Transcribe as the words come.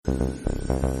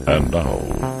now,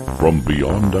 from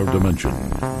beyond our dimension,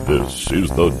 this is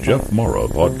the Jeff Mara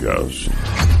Podcast.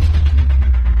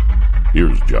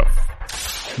 Here's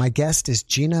Jeff. My guest is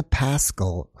Gina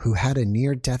Paschal, who had a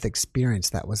near-death experience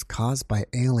that was caused by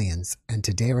aliens, and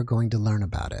today we're going to learn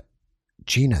about it.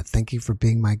 Gina, thank you for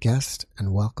being my guest,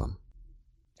 and welcome.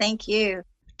 Thank you.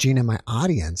 Gina, my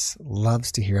audience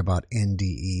loves to hear about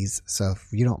NDEs, so if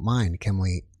you don't mind, can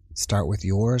we start with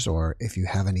yours, or if you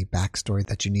have any backstory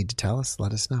that you need to tell us,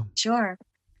 let us know. Sure.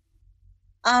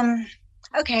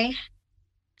 Okay.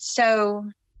 So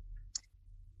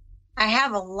I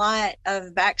have a lot of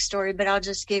backstory, but I'll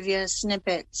just give you a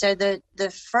snippet. So the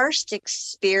first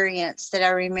experience that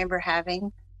I remember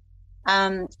having,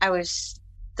 I was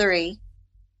 3,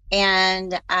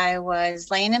 and I was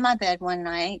laying in my bed one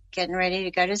night, getting ready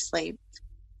to go to sleep,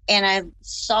 and I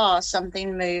saw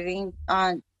something moving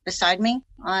beside me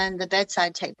on the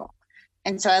bedside table.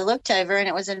 And so I looked over, and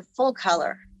it was in full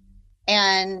color.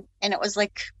 And it was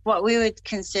like what we would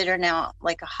consider now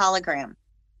like a hologram.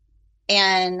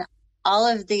 And all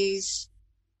of these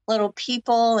little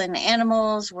people and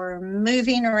animals were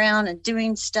moving around and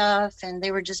doing stuff, and they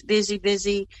were just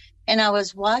busy. And I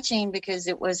was watching because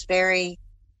it was very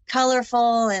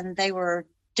colorful, and I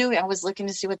was looking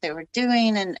to see what they were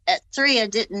doing. And at 3, I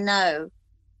didn't know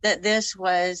that this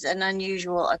was an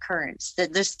unusual occurrence,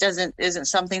 that this isn't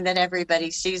something that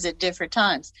everybody sees at different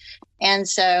times. And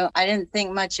so I didn't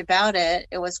think much about it.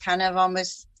 It was kind of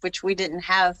almost, which we didn't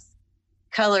have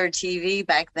color TV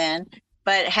back then,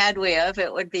 but had we have,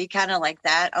 it would be kind of like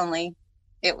that, only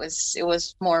it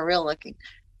was more real looking.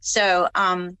 So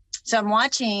I'm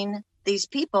watching these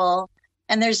people,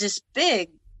 and there's this big,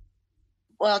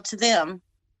 well, to them,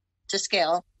 to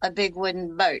scale, a big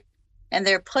wooden boat. And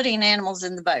they're putting animals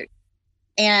in the boat,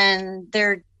 and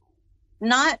they're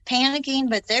not panicking,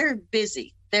 but they're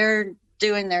busy. They're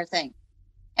doing their thing.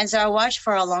 And so I watched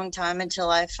for a long time until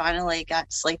I finally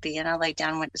got sleepy, and I laid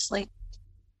down and went to sleep.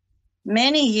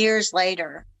 Many years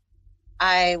later,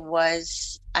 I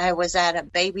was at a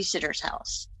babysitter's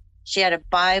house. She had a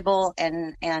Bible,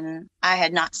 and I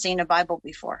had not seen a Bible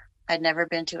before. I'd never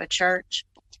been to a church.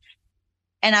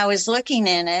 And I was looking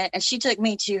in it, and she took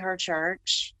me to her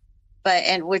church,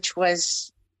 which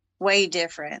was way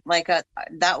different.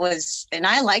 And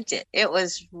I liked it. It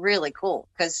was really cool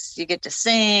because you get to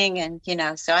sing, and,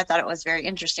 so I thought it was very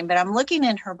interesting. But I'm looking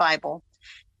in her Bible,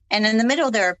 and in the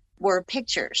middle there were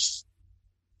pictures.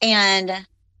 And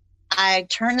I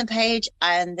turned the page,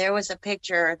 and there was a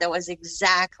picture that was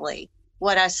exactly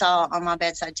what I saw on my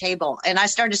bedside table. And I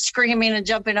started screaming and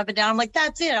jumping up and down. I'm like,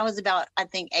 that's it. I was about, I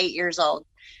think, 8 years old.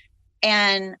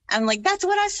 And I'm like, that's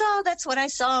what I saw. That's what I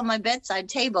saw on my bedside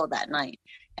table that night.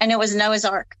 And it was Noah's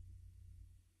Ark.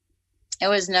 It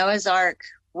was Noah's Ark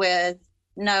with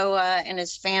Noah and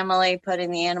his family putting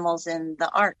the animals in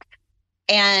the ark.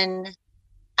 And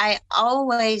I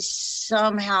always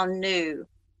somehow knew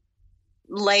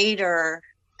later,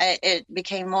 it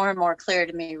became more and more clear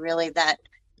to me, really, that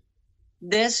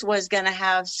this was going to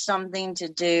have something to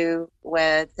do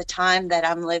with the time that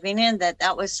I'm living in,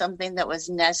 that was something that was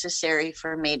necessary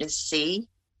for me to see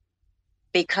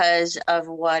because of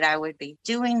what I would be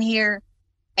doing here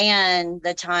and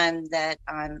the time that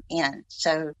I'm in.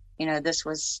 So, this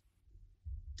was,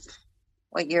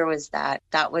 what year was that?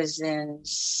 That was in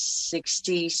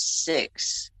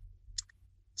 1966.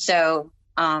 So,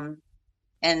 and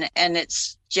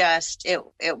it's just,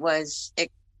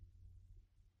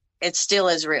 it still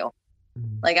is real.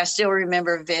 Like, I still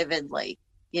remember vividly,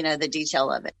 the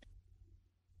detail of it.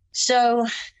 So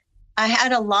I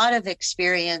had a lot of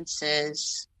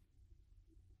experiences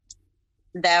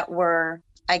that were,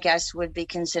 I guess, would be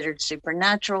considered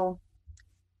supernatural.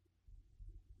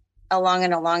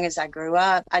 Along as I grew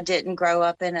up, I didn't grow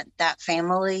up in that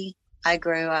family. I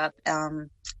grew up,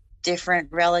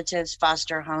 different relatives,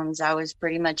 foster homes. I was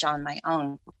pretty much on my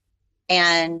own.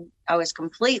 And I was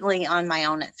completely on my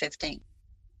own at 15.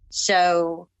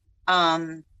 So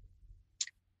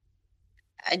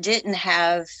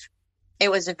it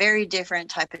was a very different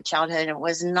type of childhood. It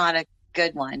was not a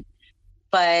good one.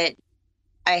 But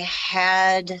I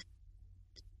had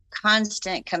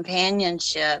constant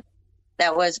companionship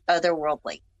that was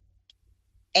otherworldly.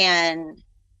 And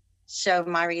so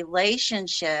my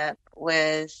relationship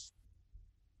with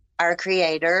our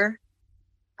Creator,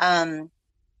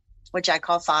 which I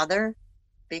call Father,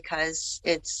 because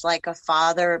it's like a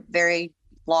father, very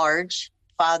large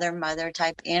father, mother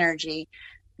type energy,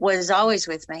 was always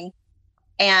with me.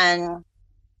 And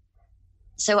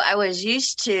so I was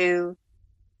used to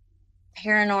a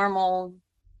paranormal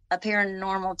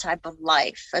type of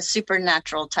life, a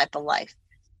supernatural type of life.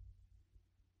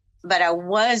 but I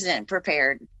wasn't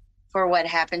prepared for what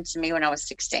happened to me when I was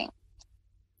 16.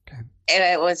 Okay.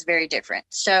 It was very different.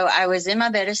 So I was in my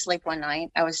bed asleep one night.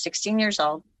 I was 16 years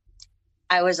old.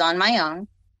 I was on my own.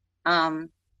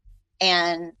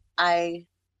 And I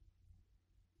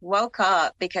woke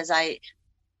up because I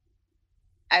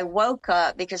woke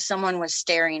up because someone was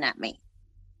staring at me,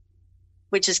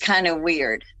 which is kind of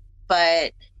weird,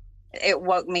 but it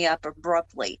woke me up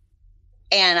abruptly.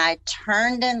 And I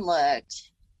turned and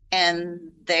looked, and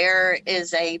there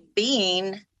is a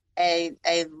being, a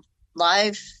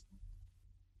live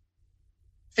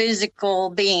physical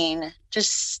being,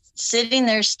 just sitting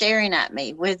there staring at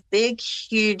me with big,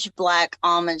 huge, black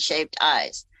almond-shaped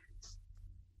eyes.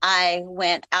 I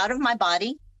went out of my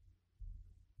body,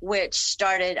 I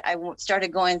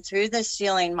started going through the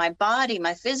ceiling. My body,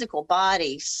 my physical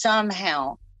body,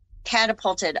 somehow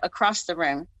catapulted across the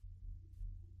room.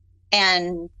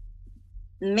 And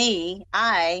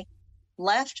I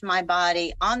left my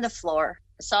body on the floor.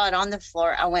 I saw it on the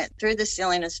floor. I went through the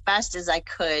ceiling as fast as I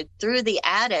could, through the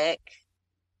attic.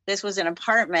 This was an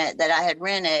apartment that I had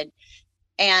rented,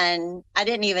 and I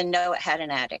didn't even know it had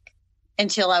an attic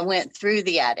until I went through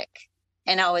the attic.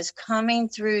 And I was coming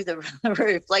through the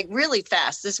roof, like really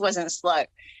fast. This wasn't slow.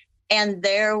 And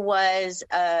there was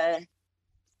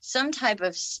some type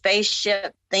of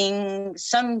spaceship thing,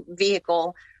 some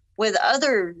vehicle with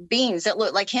other beings that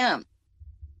looked like him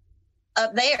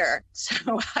up there.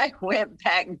 So I went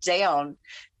back down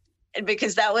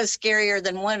because that was scarier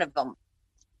than one of them.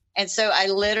 And so I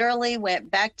literally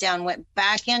went back down, went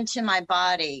back into my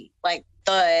body, like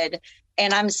thud.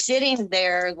 And I'm sitting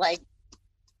there like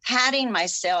patting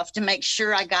myself to make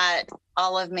sure I got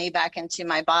all of me back into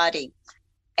my body.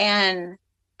 And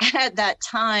at that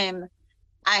time,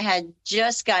 I had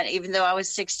just gotten, even though I was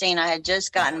 16, I had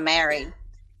just gotten married.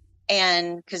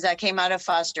 And because I came out of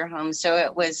foster home. So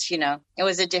it was, it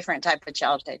was a different type of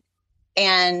childhood.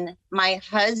 And my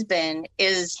husband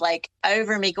is like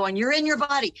over me going, you're in your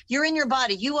body. You're in your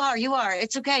body. You are.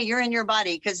 It's okay. You're in your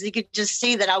body. Because he could just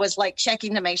see that I was like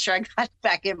checking to make sure I got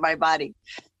back in my body.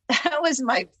 That was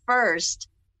my first.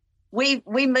 We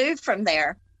moved from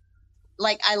there.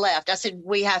 Like I left. I said,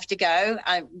 we have to go.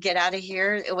 I get out of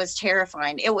here. It was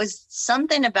terrifying. It was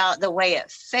something about the way it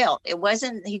felt. It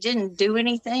wasn't, he didn't do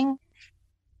anything.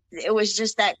 It was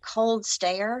just that cold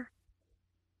stare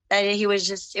that he was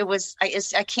just,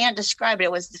 I can't describe it.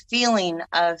 It was the feeling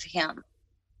of him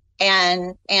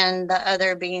and the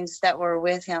other beings that were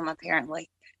with him apparently.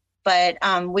 But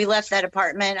we left that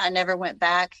apartment. I never went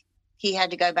back. He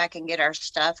had to go back and get our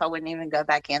stuff. I wouldn't even go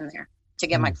back in there to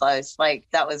get my clothes. Like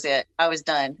that was it. I was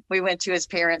done. We went to his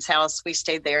parents' house. We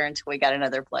stayed there until we got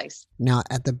another place. Now,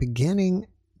 at the beginning,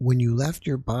 when you left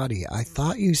your body, I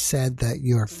thought you said that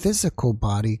your physical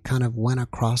body kind of went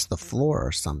across the floor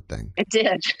or something. It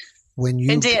did.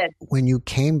 It did. When you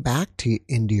came back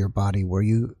into your body, were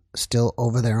you still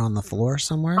over there on the floor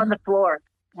somewhere? On the floor.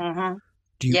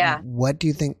 Mm-hmm. What do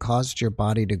you think caused your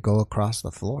body to go across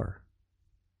the floor?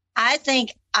 I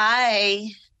think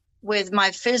with my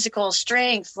physical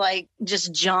strength, like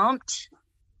just jumped.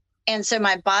 And so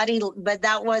my body, but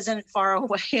that wasn't far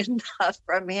away enough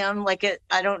from him.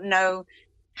 I don't know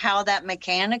how that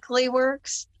mechanically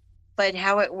works, but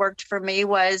how it worked for me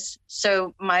was,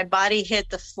 so my body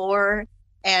hit the floor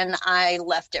and I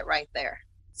left it right there.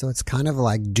 So it's kind of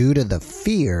like due to the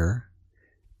fear,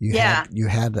 you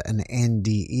had an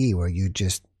NDE where you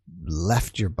just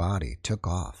left your body, took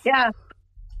off. Yeah.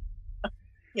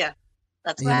 Yeah.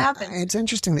 That's what happened. It's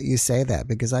interesting that you say that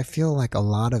because I feel like a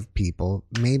lot of people,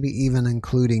 maybe even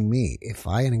including me, if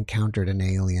I had encountered an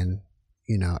alien,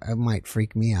 it might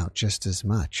freak me out just as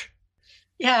much.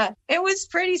 Yeah, it was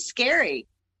pretty scary.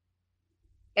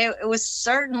 It was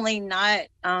certainly not,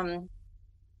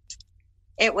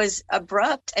 it was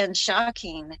abrupt and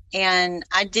shocking. And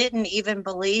I didn't even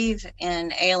believe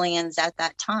in aliens at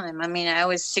that time. I mean, I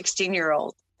was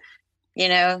 16-year-old,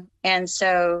 and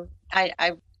so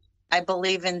I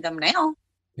believe in them now.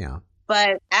 Yeah.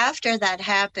 But after that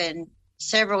happened,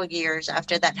 several years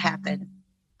after that happened,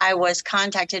 I was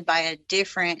contacted by a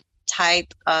different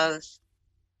type of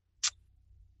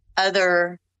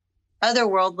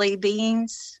otherworldly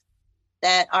beings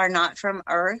that are not from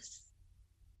Earth.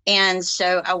 And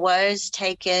so I was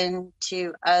taken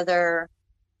to other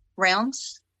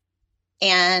realms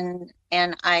and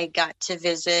I got to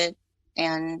visit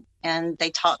and they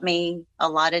taught me a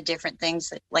lot of different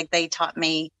things. Like they taught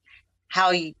me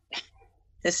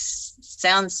this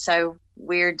sounds so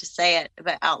weird to say it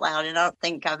out loud, and I don't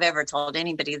think I've ever told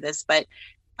anybody this, but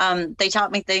they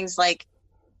taught me things like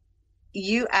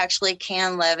you actually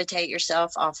can levitate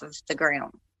yourself off of the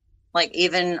ground. like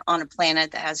even on a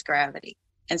planet that has gravity.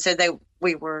 And so they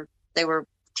were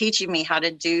teaching me how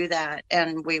to do that,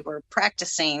 and we were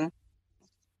practicing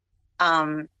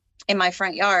in my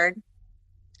front yard.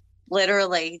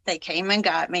 Literally, they came and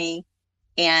got me,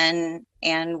 and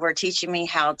were teaching me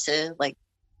how to like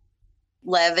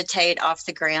levitate off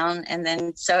the ground. And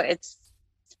then so it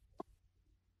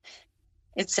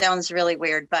sounds really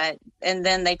weird, but and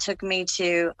then they took me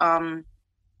to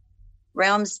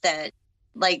realms that,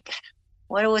 like,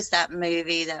 what was that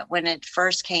movie that when it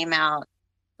first came out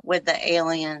with the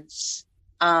aliens,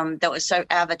 that was so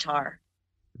Avatar.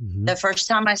 Mm-hmm. The first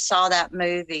time I saw that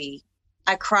movie,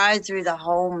 I cried through the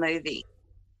whole movie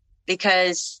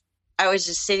because I was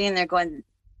just sitting there going,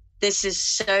 this is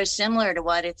so similar to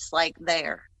what it's like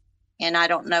there. And I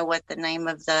don't know what the name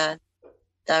of the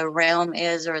realm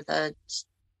is or the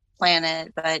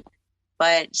planet, but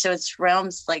so it's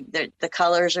realms, like the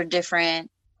colors are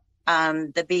different.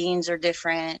 The beings are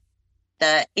different.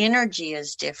 The energy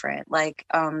is different. Like,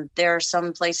 there are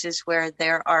some places where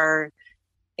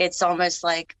it's almost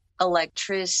like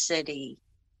electricity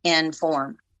in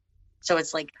form. So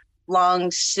it's like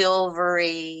long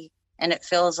silvery, and it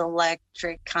feels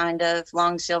electric, kind of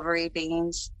long silvery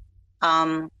beings.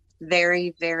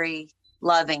 Very, very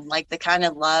loving, like the kind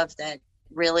of love that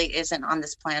really isn't on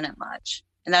this planet much.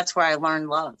 And that's where I learned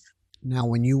love. Now,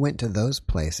 when you went to those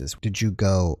places, did you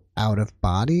go out of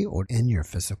body or in your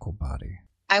physical body?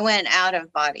 I went out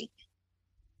of body.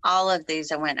 All of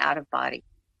these, I went out of body,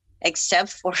 except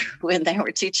for when they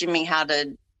were teaching me how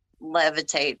to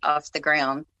levitate off the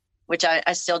ground, which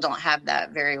I still don't have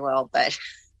that very well, but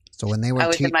so when they were I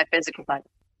was in my physical body.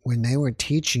 When they were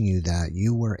teaching you that,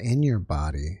 you were in your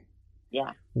body.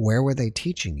 Yeah. Where were they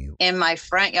teaching you? In my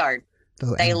front yard.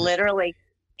 They literally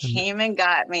came and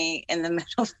got me in the middle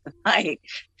of the night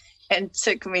and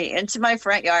took me into my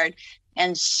front yard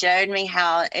and showed me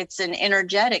how it's an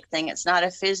energetic thing. It's not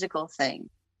a physical thing.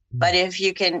 But if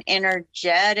you can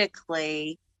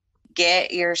energetically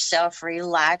get yourself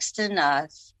relaxed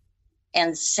enough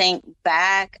and sink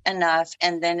back enough,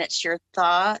 and then it's your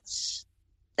thoughts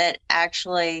that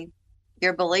actually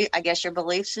your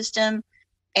belief system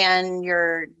and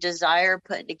your desire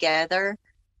put together,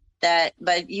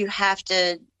 but you have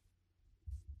to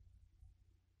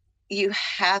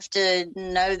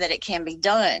know that it can be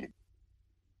done.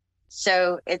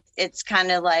 So it's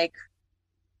kind of like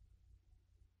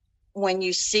when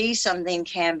you see something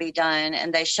can be done,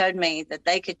 and they showed me that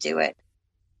they could do it,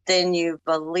 then you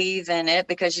believe in it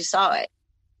because you saw it.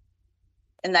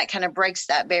 And that kind of breaks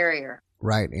that barrier.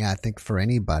 Right. Yeah. I think for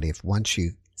anybody, if once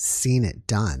you've seen it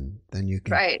done, then you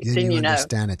can, right. then you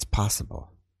understand it's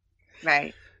possible.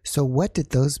 Right. So what did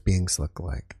those beings look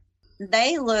like?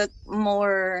 They look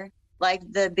more like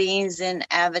the beings in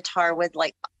Avatar with,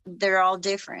 like, they're all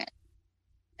different.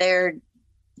 They're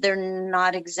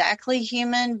not exactly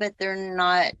human, but they're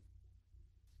not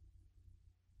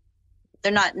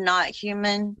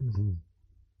human. Mm-hmm.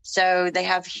 So they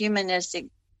have humanistic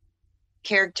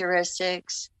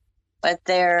characteristics, but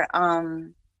they're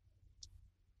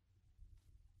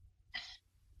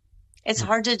it's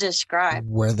hard to describe.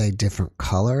 Were they different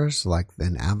colors? Like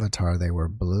in Avatar, they were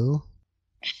blue?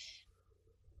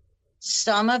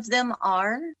 Some of them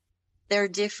are. They're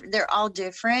different. They're all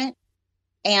different.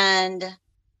 And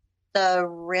the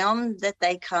realm that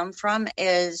they come from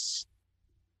is,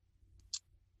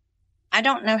 I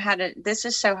don't know this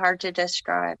is so hard to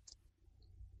describe.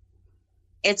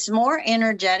 It's more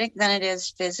energetic than it is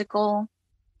physical.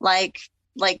 Like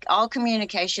all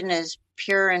communication is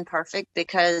pure and perfect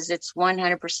because it's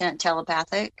 100%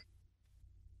 telepathic.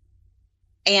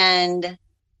 And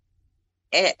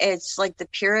it's like the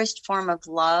purest form of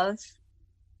love.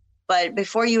 But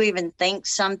before you even think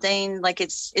something, like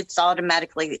it's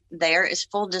automatically there. It's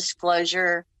full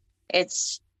disclosure.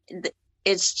 It's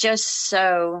just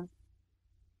so,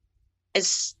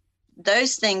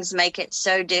 those things make it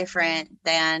so different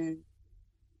than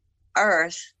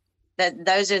Earth, that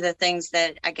those are the things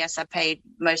that I guess I paid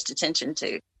most attention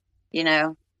to,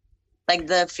 like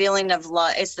the feeling of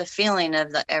love. It's the feeling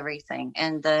of the everything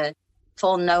and the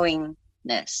full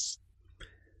knowingness.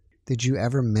 Did you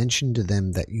ever mention to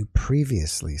them that you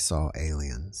previously saw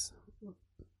aliens?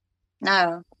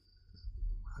 No.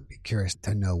 I'd be curious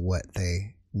to know what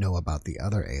they know about the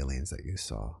other aliens that you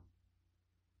saw.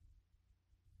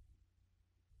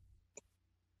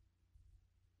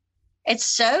 It's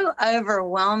so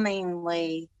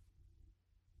overwhelmingly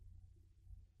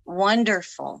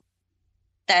wonderful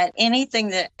that anything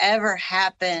that ever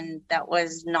happened that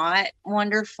was not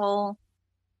wonderful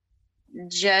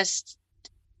just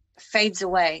fades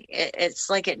away. It's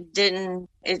like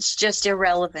it's just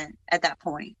irrelevant at that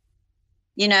point.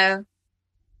 You know,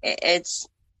 it's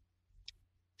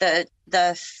the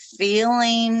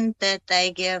feeling that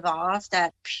they give off,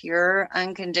 that pure,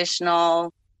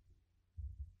 unconditional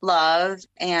love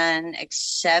and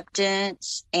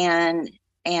acceptance, and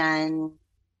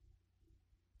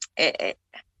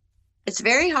it's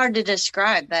very hard to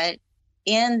describe, but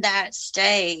in that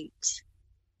state,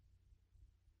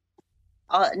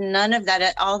 none of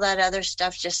that, all that other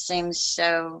stuff just seems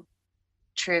so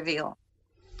trivial.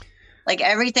 Like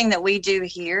everything that we do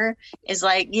here is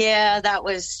like, yeah, that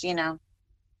was,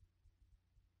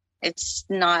 it's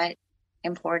not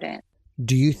important.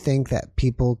 Do you think that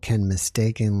people can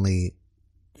mistakenly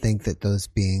think that those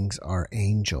beings are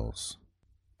angels?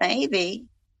 Maybe,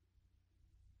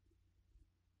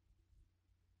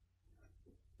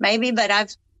 but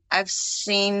I've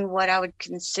seen what I would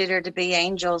consider to be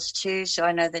angels too, so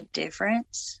I know the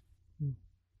difference.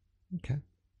 Okay.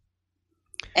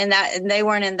 And they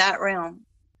weren't in that realm.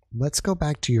 Let's go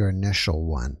back to your initial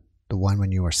one, the one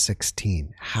when you were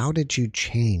 16. How did you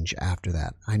change after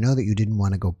that? I know that you didn't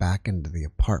want to go back into the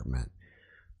apartment,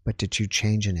 but did you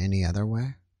change in any other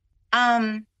way?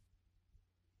 I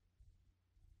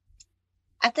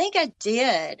think I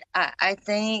did. I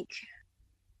think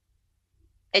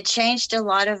it changed a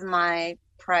lot of my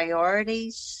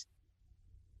priorities.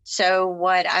 So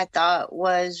what I thought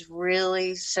was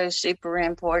really so super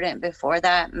important before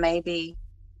that, maybe,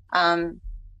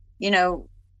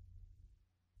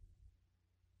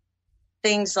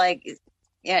 things like,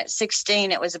 at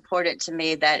 16, it was important to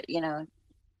me that,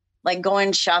 like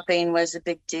going shopping was a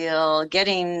big deal.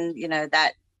 Getting,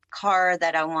 that car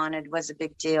that I wanted was a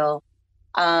big deal.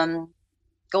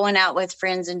 Going out with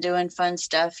friends and doing fun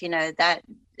stuff, that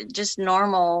just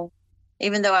normal,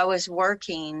 even though I was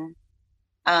working,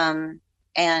 and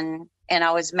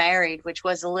I was married, which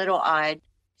was a little odd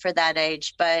for that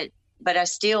age, but I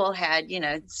still had,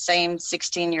 same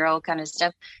 16-year-old kind of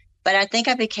stuff. But I think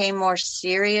I became more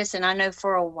serious. And I know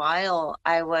for a while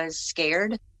I was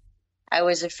scared. I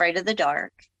was afraid of the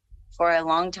dark for a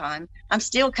long time. I'm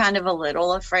still kind of a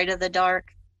little afraid of the dark,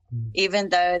 even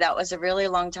though that was a really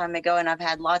long time ago. And I've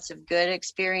had lots of good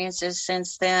experiences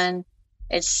since then.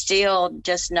 It's still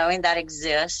just knowing that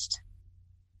exists.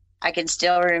 I can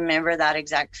still remember that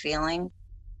exact feeling,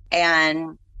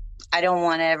 and I don't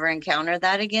want to ever encounter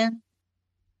that again.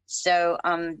 So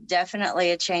definitely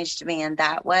it changed me in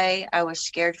that way. I was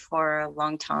scared for a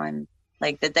long time,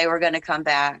 like that they were going to come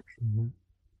back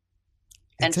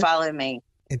and follow me.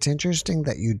 It's interesting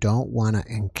that you don't want to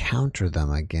encounter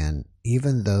them again,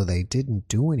 even though they didn't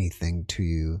do anything to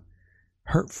you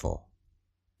hurtful.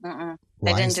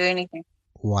 They didn't do anything.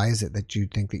 Why is it that you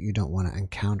think that you don't want to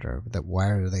encounter that? Why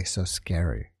are they so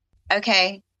scary?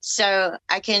 Okay. So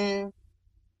I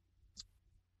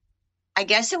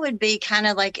guess it would be kind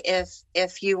of like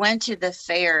if you went to the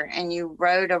fair and you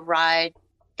rode a ride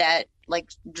that like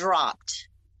dropped.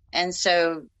 And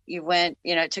so you went,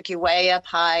 it took you way up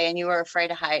high and you were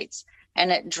afraid of heights, and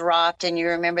it dropped, and you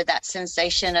remember that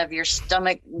sensation of your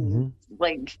stomach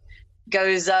like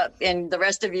goes up and the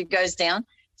rest of you goes down.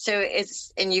 So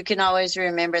and you can always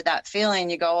remember that feeling.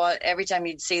 You go, every time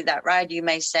you'd see that ride, you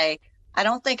may say, I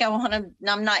don't think I want to,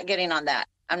 I'm not getting on that.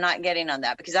 I'm not getting on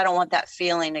that because I don't want that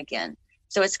feeling again.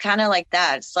 So it's kind of like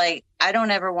that. It's like, I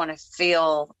don't ever want to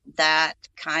feel that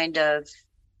kind of,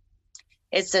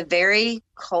 it's a very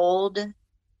cold,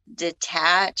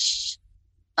 detached,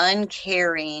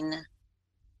 uncaring,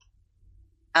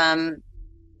 to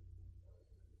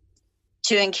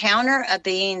encounter a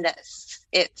being that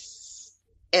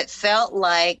it felt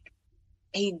like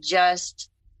it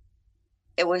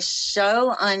was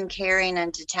so uncaring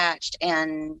and detached.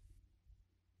 And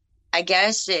I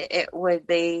guess it would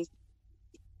be,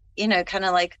 kind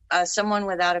of like someone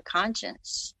without a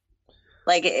conscience.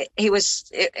 Like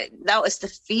that was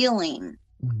the feeling.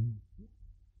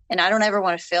 And I don't ever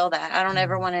want to feel that. I don't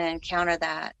ever want to encounter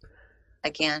that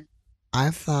again.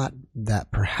 I've thought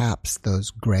that perhaps those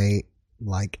gray,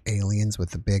 like aliens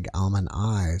with the big almond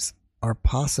eyes, are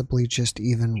possibly just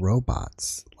even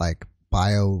robots, like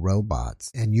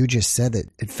bio-robots. And you just said that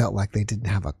it felt like they didn't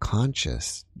have a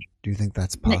conscience. Do you think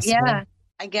that's possible? Yeah,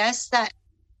 I guess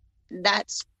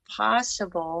that's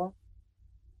possible.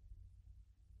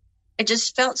 It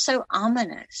just felt so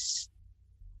ominous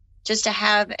just to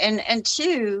have, and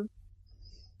two,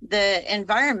 the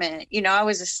environment, I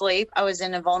was asleep. I was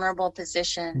in a vulnerable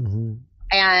position,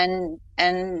 and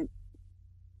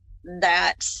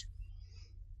that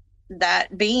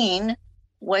being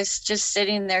was just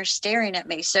sitting there staring at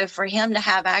me. So for him to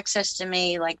have access to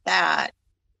me like that,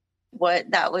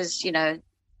 what that was,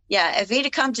 yeah, if he'd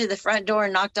have come to the front door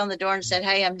and knocked on the door and said,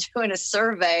 "Hey, I'm doing a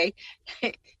survey,"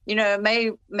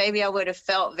 maybe I would have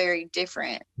felt very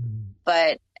different.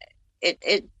 But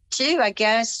it too, I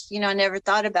guess, I never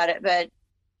thought about it, but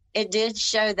it did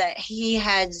show that he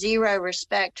had zero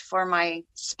respect for my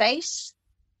space,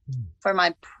 for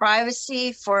my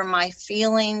privacy, for my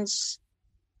feelings,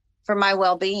 for my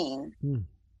well-being.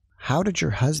 How did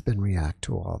your husband react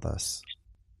to all this?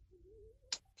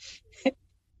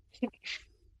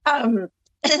 I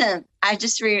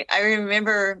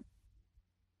remember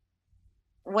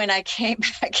when I came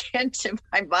back into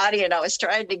my body and I was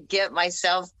trying to get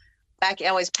myself back,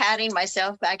 I was patting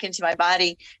myself back into my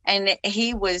body, and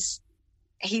he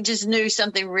just knew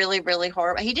something really, really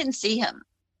horrible. He didn't see him.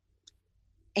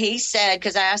 He said,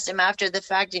 because I asked him after the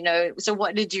fact, so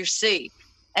what did you see?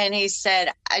 And he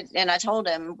said, I told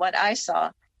him what I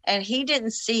saw. And he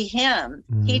didn't see him.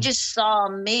 Mm-hmm. He just saw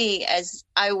me as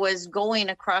I was going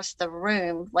across the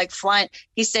room, like flying.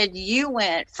 He said, you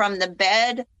went from the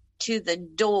bed to the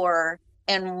door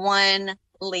in one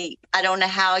leap. I don't know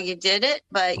how you did it,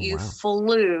 but you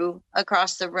flew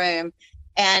across the room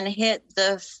and hit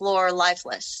the floor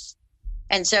lifeless.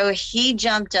 And so he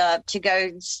jumped up to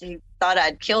go. He thought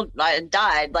I had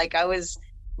died, like I was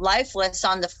lifeless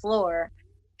on the floor.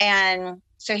 And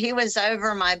so he was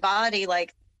over my body,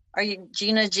 like, "Are you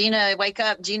Gina, wake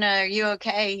up, Gina, are you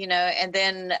okay?" And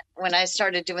then when I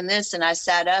started doing this and I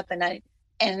sat up and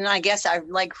I guess I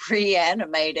like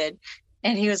reanimated,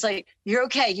 and he was like, "You're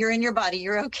okay. You're in your body.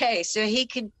 You're okay." So he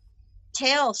could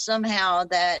tell somehow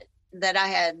that I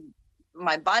had,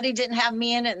 my body didn't have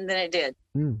me in it, and then it did.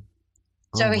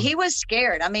 So he was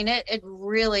scared. I mean, it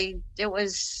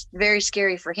was very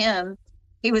scary for him.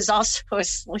 He was also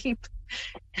asleep.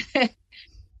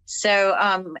 So,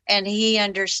 and he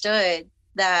understood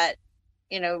that,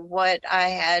 what I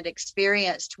had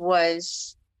experienced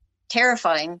was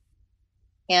terrifying.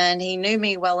 And he knew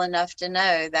me well enough to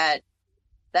know that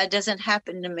doesn't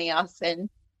happen to me often.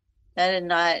 That is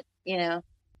not,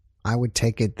 I would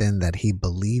take it then that he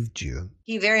believed you.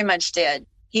 He very much did.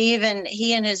 He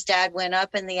and his dad went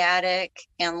up in the attic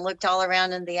and looked all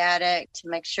around in the attic to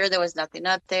make sure there was nothing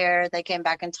up there. They came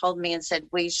back and told me and said,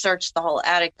 "We searched the whole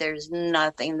attic. There's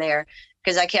nothing there."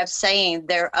 Because I kept saying,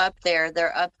 "They're up there.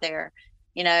 They're up there."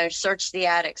 Search the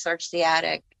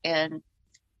attic. And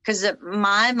because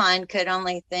my mind could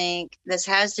only think this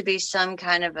has to be some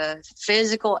kind of a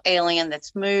physical alien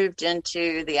that's moved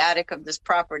into the attic of this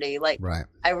property. Like, right.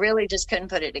 I really just couldn't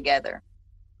put it together.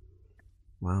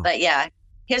 Wow. But yeah.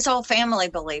 His whole family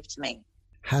believed me.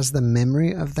 Has the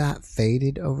memory of that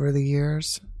faded over the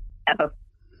years?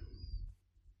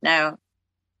 No.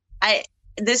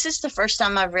 This is the first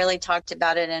time I've really talked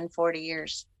about it in 40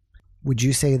 years. Would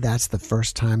you say that's the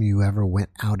first time you ever went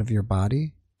out of your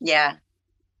body? Yeah.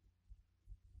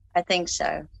 I think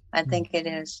so. I think it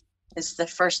is. It's the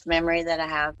first memory that I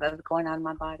have of going out of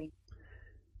my body.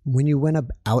 When you went up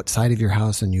outside of your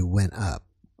house and you went up,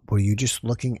 were you just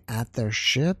looking at their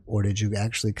ship, or did you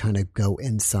actually kind of go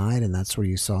inside and that's where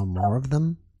you saw more of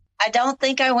them? I don't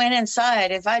think I went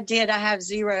inside. If I did, I have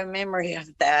zero memory of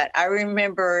that. I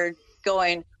remember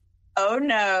going, "Oh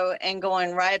no," and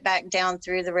going right back down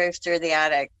through the roof, through the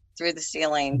attic, through the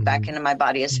ceiling, back into my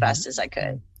body as fast as I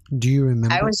could. Do you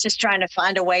remember? I was just trying to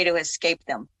find a way to escape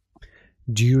them.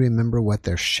 Do you remember what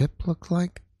their ship looked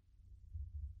like?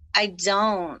 I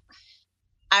don't.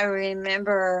 I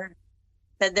remember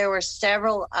that there were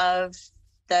several of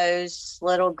those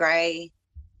little gray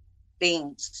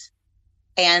beings,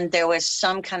 and there was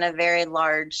some kind of very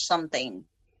large something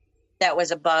that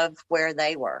was above where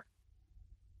they were.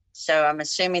 So I'm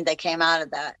assuming they came out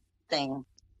of that thing.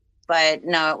 But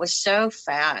no, it was so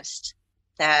fast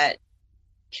that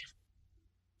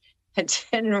I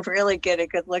didn't really get a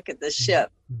good look at the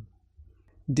ship.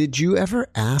 Did you ever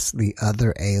ask the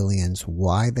other aliens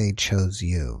why they chose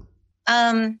you?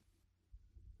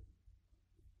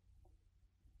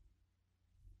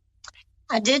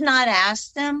 I did not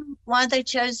ask them why they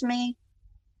chose me,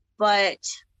 but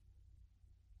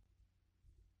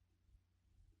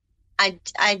I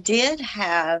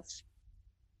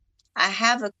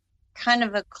have a kind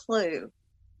of a clue.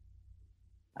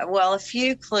 Well, a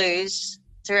few clues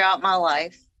throughout my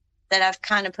life that I've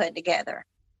kind of put together.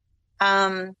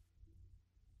 I'm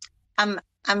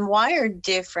wired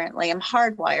differently. I'm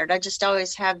hardwired. I just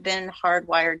always have been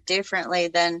hardwired differently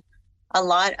than a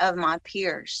lot of my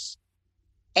peers.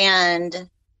 And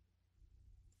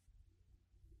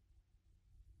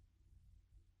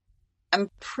I'm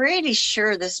pretty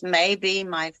sure this may be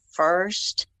my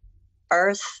first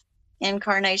Earth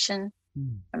incarnation.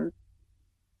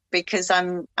 because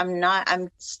I'm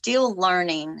still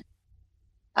learning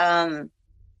a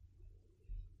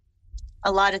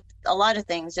lot of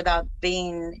things about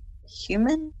being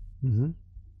human. Mm-hmm.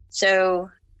 So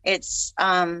it's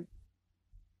and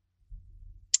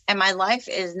my life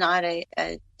is not a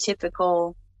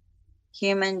typical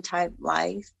human type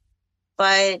life,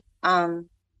 but and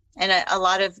a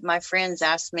lot of my friends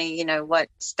ask me, you know, what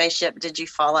spaceship did you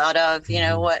fall out of? You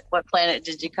know, what planet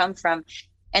did you come from?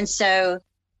 And so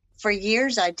for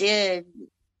years I did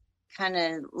kind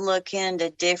of look into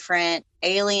different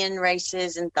alien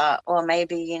races and thought, well,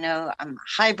 maybe, you know, I'm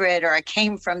a hybrid or I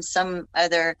came from some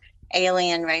other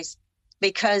alien race,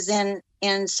 because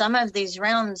in some of these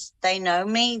realms, they know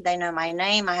me, they know my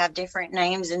name. I have different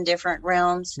names in different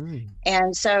realms.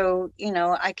 And so, you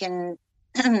know, I can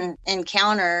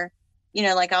encounter, you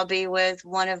know, like I'll be with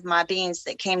one of my beings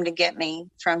that came to get me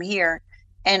from here,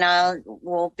 and I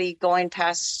will be going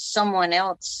past someone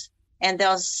else, and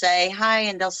they'll say hi,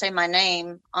 and they'll say my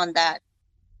name on that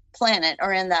planet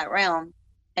or in that realm.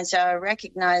 And so I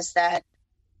recognize that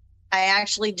I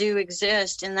actually do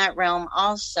exist in that realm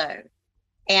also.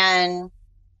 And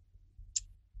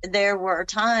there were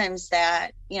times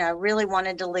that, you know, I really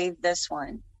wanted to leave this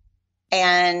one.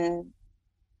 And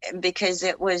because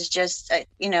it was just,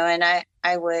 you know, and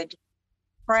I would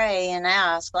pray and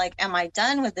ask, like, am I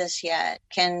done with this yet?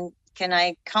 Can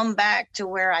I come back to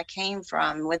where I came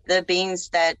from with the beings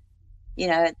that, you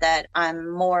know, that I'm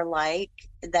more like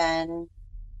than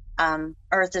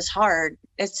Earth is hard.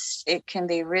 It can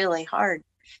be really hard.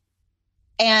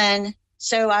 And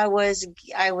so I was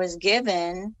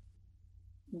given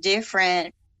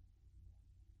different,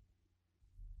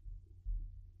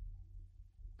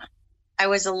 I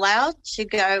was allowed to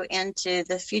go into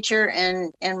the future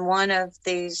in one of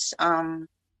these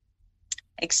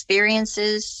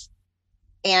experiences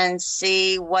and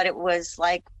see what it was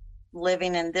like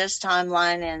living in this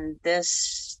timeline and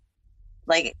this,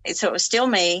 like, so it was still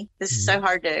me. This is so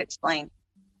hard to explain.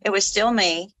 It was still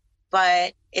me,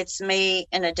 but it's me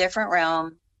in a different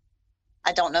realm.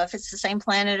 I don't know if it's the same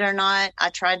planet or not. I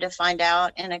tried to find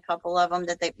out in a couple of them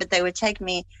but they would take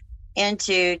me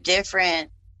into different,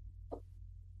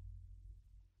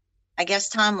 I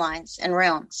guess, timelines and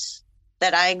realms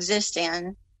that I exist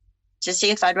in to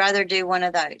see if I'd rather do one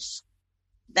of those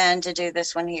than to do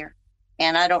this one here.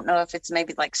 And I don't know if it's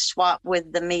maybe like swap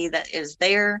with the me that is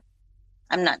there.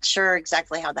 I'm not sure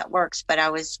exactly how that works, but I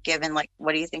was given, like,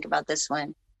 what do you think about this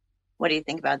one? What do you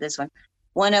think about this one?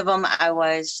 One of them I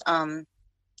was,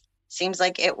 seems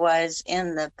like it was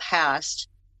in the past.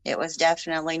 It was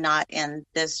definitely not in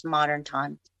this modern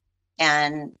time.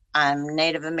 And I'm a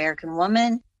Native American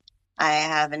woman. I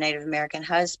have a Native American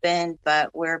husband,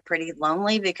 but we're pretty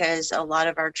lonely because a lot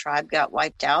of our tribe got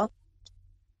wiped out.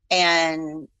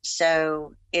 And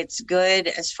so it's good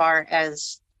as far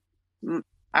as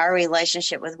our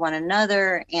relationship with one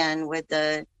another and with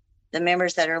the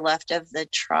members that are left of the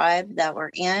tribe that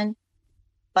we're in.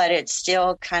 But it's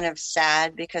still kind of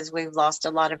sad because we've lost a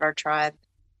lot of our tribe.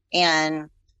 And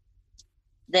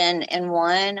then in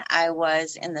one, I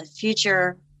was in the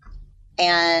future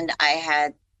and I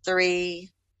had 3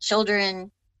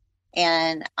 children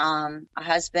and a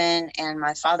husband, and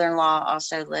my father-in-law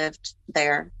also lived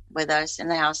there with us in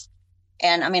the house.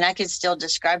 And I mean, I could still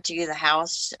describe to you the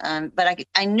house, but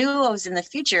I knew I was in the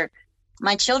future.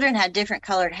 My children had different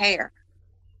colored hair.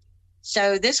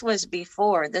 So this was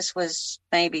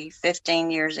maybe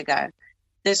 15 years ago.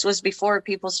 This was before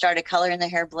people started coloring their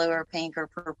hair blue or pink or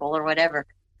purple or whatever.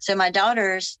 So my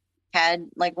daughters had,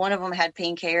 like, one of them had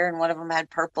pink hair and one of them had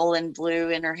purple and blue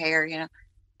in her hair, you know.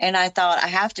 And I thought, I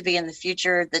have to be in the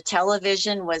future. The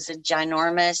television was a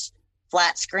ginormous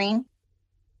flat screen.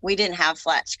 We didn't have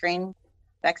flat screen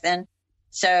back then.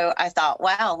 So I thought,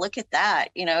 wow, look at that.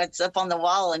 You know, it's up on the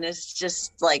wall and it's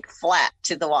just like flat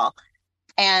to the wall.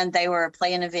 And they were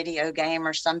playing a video game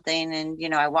or something. And, you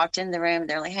know, I walked in the room.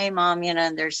 They're like, hey, Mom, you know,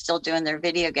 and they're still doing their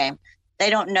video game. They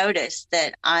don't notice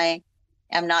that I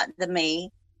am not the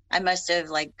me. I must have,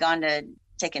 like, gone to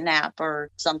take a nap or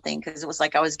something, because it was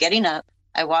like I was getting up.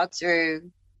 I walked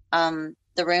through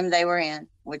the room they were in,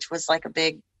 which was like a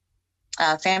big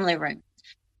family room,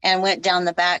 and went down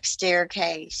the back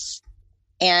staircase.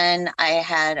 And I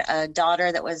had a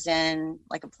daughter that was in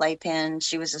like a playpen.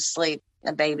 She was asleep,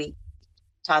 a baby,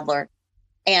 toddler.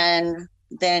 And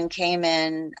then came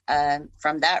in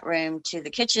from that room to the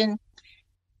kitchen.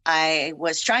 I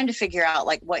was trying to figure out,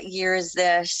 like, what year is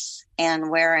this and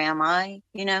where am I,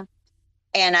 you know?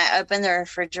 And I opened the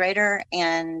refrigerator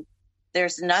and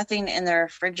there's nothing in the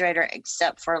refrigerator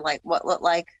except for, like, what looked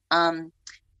like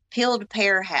peeled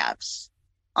pear halves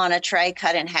on a tray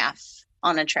cut in half.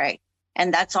 on a tray.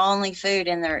 And that's only food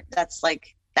in there. That's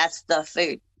the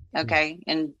food. Okay.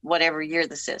 And whatever year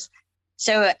this is.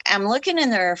 So I'm looking in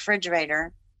the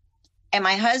refrigerator, and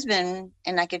my husband,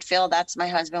 and I could feel that's my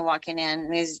husband walking in,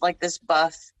 and he's like this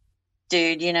buff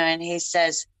dude, and he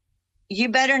says, "You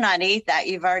better not eat that.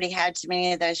 You've already had too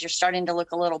many of those. You're starting to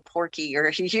look a little porky." Or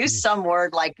he used some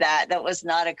word like that. That was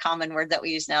not a common word that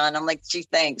we use now. And I'm like, gee,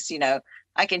 thanks.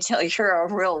 I can tell you're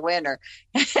a real winner.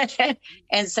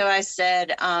 And so I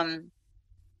said,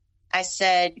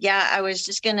 yeah, I was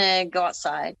just going to go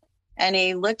outside. And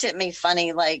he looked at me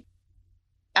funny, like,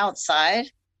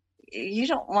 outside? You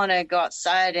don't want to go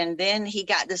outside. And then he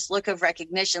got this look of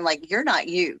recognition, like, you're not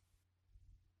you.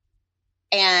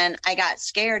 And I got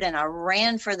scared and I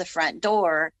ran for the front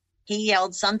door. He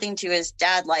yelled something to his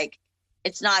dad, like,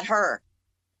 it's not her.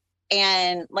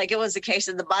 And like, it was a case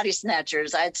of the body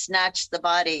snatchers. I had snatched the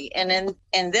body. And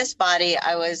in this body,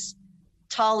 I was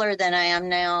taller than I am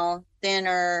now,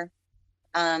 thinner,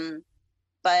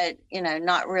 but,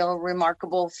 not real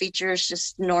remarkable features,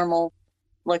 just normal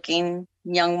looking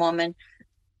young woman.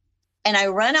 And I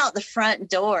run out the front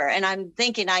door, and I'm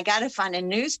thinking, I got to find a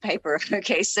newspaper.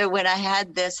 Okay. So when I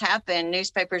had this happen,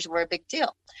 newspapers were a big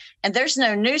deal, and there's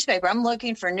no newspaper. I'm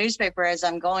looking for a newspaper as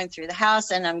I'm going through the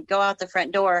house, and I'm go out the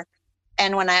front door.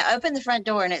 And when I open the front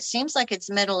door, and it seems like it's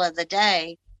middle of the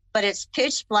day, but it's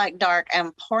pitch black dark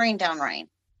and pouring down rain,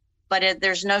 but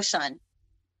there's no sun.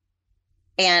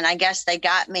 And I guess they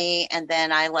got me. And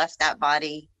then I left that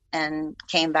body and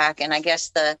came back. And I guess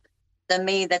the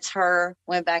me that's her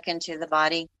went back into the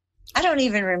body. I don't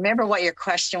even remember what your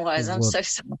question was. I'm so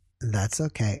sorry. That's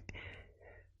okay.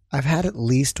 I've had at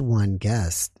least one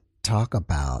guest talk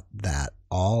about that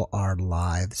all our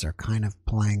lives are kind of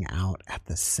playing out at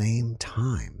the same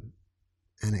time.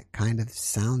 And it kind of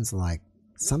sounds like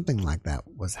something like that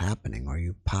was happening, or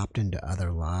you popped into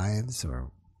other lives,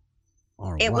 or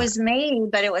it was me,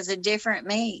 but it was a different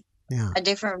me. Yeah. A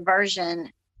different version,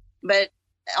 but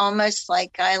almost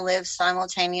like I live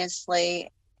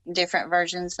simultaneously different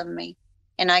versions of me,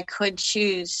 and I could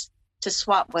choose to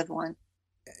swap with one.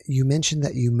 You mentioned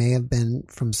that you may have been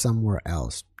from somewhere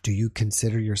else. Do you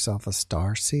consider yourself a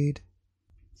starseed?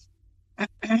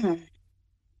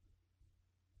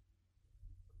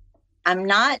 I'm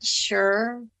not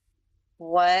sure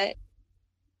what,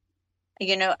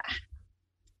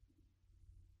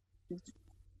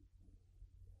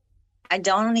 I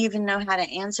don't even know how to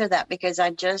answer that, because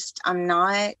I've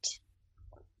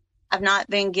not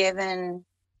been given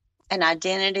an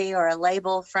identity or a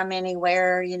label from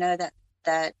anywhere,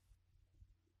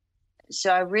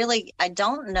 so I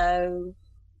don't know.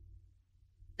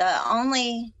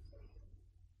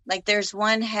 There's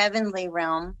one heavenly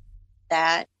realm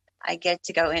that I get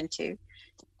to go into.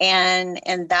 And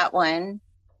in that one,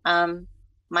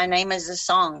 my name is a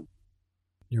song.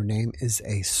 Your name is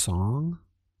a song?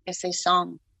 It's a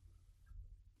song.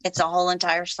 It's a whole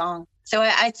entire song. So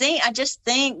I think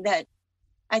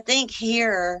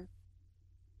here,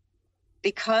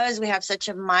 because we have such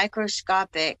a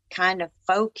microscopic kind of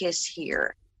focus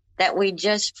here, that we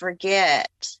just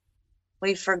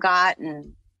we've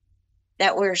forgotten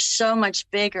that we're so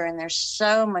much bigger and there's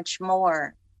so much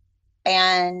more.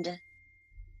 And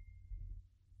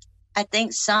I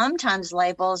think sometimes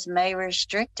labels may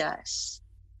restrict us.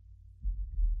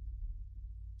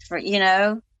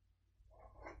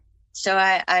 So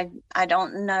I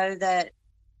don't know that.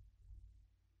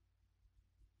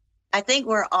 I think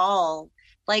we're all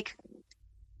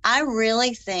I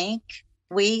really think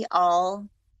we all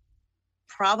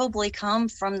probably come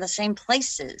from the same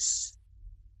places,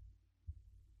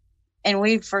 and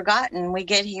we've forgotten. We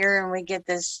get here and we get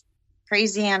this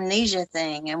crazy amnesia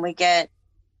thing, and we get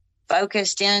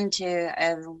focused into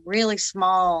a really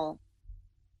small,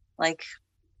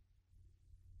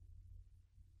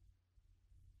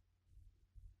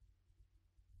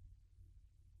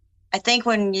 I think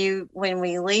when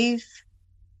we leave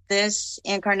this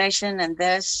incarnation and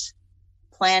this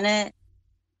planet,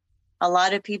 a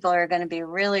lot of people are going to be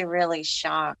really, really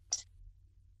shocked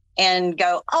and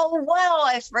go, oh, wow,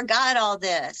 I forgot all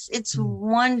this. It's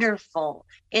wonderful.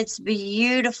 It's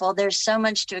beautiful. There's so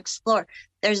much to explore.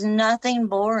 There's nothing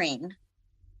boring.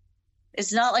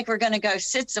 It's not like we're going to go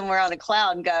sit somewhere on a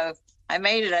cloud and go, I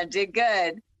made it. I did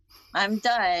good. I'm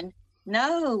done.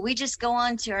 No, we just go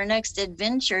on to our next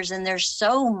adventures, and there's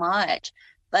so much.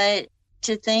 But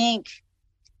to think,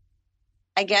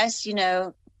 I guess,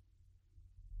 the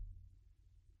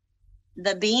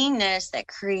beingness that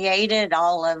created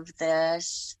all of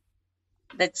this,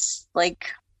 that's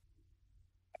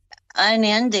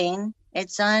unending.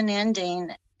 It's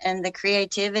unending. and the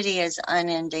creativity is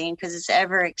unending because it's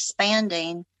ever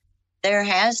expanding. There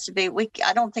has to be,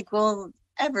 I don't think we'll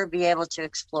ever be able to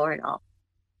explore it all.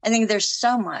 I think there's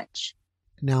so much.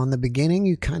 Now, in the beginning,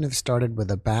 you kind of started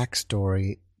with a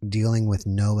backstory dealing with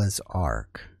Noah's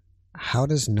Ark. How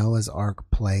does Noah's Ark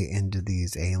play into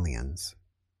these aliens?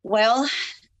 Well,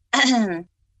 I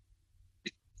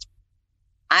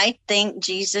think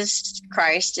Jesus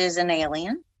Christ is an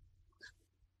alien.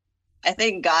 I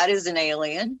think God is an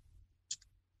alien.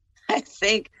 I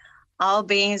think all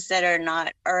beings that are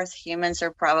not Earth humans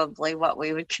are probably what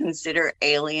we would consider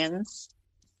aliens.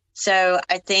 So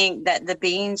I think that the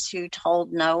beings who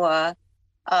told Noah,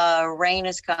 rain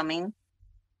is coming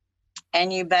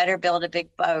and you better build a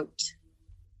big boat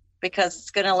because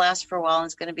it's going to last for a while and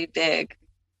it's going to be big.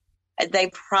 They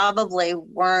probably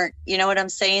weren't, you know what I'm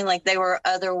saying? Like they were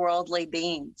otherworldly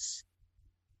beings.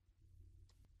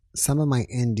 Some of my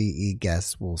NDE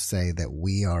guests will say that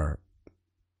we are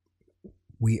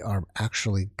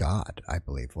actually God, I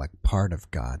believe, like part of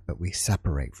God, but we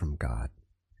separate from God.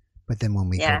 But then when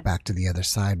we go back to the other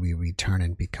side, we return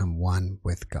and become one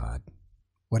with God.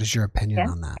 What is your opinion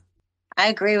on that? I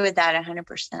agree with that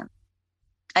 100%.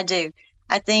 I do.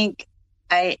 I think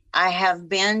I have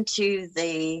been to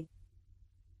the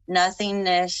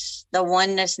nothingness, the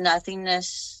oneness,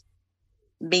 nothingness,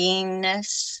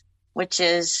 beingness, which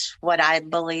is what I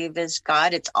believe is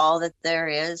God. It's all that there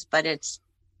is, but it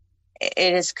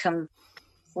is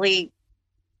complete.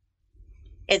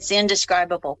 It's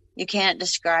indescribable. You can't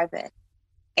describe it.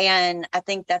 And I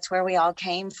think that's where we all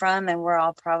came from, and we're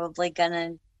all probably going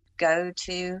to go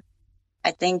to.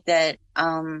 I think that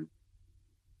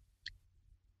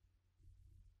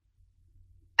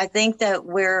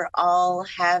we're all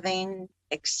having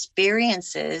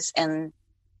experiences and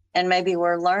maybe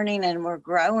we're learning and we're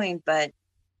growing, but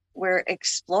we're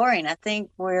exploring. I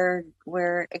think we're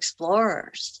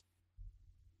explorers.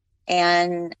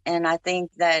 And I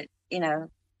think that,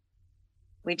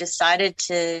 we decided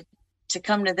to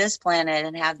come to this planet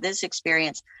and have this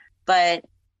experience. But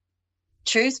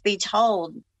truth be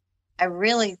told, I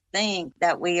really think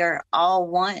that we are all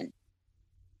one.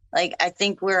 Like, I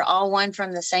think we're all one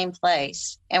from the same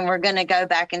place. And we're going to go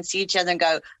back and see each other and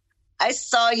go, I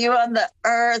saw you on the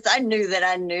earth. I knew that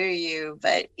I knew you.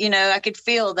 But, I could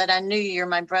feel that I knew you. You're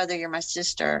my brother. You're my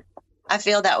sister. I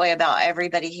feel that way about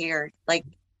everybody here. Like,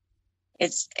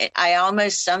 I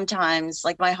almost sometimes,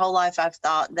 like my whole life, I've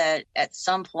thought that at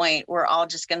some point we're all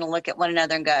just going to look at one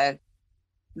another and go,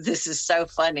 this is so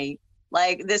funny.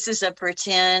 Like, this is a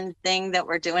pretend thing that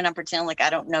we're doing. I'm pretending like I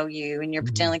don't know you and you're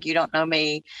pretending like you don't know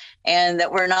me, and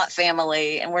that we're not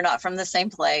family and we're not from the same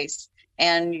place.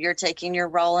 And you're taking your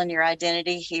role and your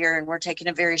identity here and we're taking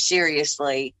it very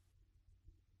seriously.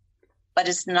 But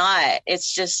it's not.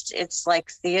 It's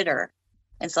like theater.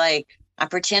 It's like I'm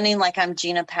pretending like I'm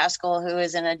Gina Pascal, who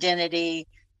is an identity,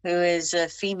 who is a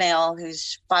female,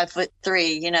 who's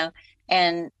 5'3",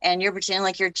 and you're pretending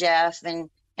like you're Jeff and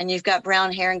you've got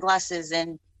brown hair and glasses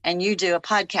and you do a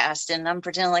podcast and I'm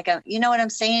pretending like you know what I'm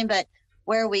saying? But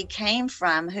where we came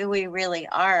from, who we really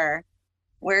are,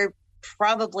 we're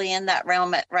probably in that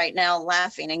realm right now,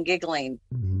 laughing and giggling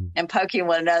and poking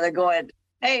one another going,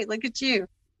 hey, look at you.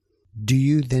 Do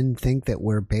you then think that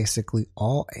we're basically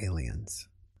all aliens?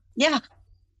 Yeah.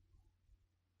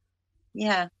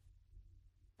 Yeah.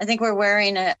 I think we're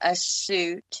wearing a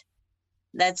suit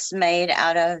that's made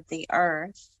out of the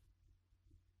earth.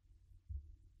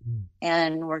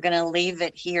 And we're going to leave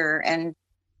it here, and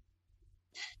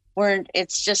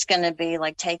it's just going to be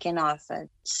like taking off a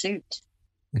suit.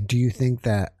 And do you think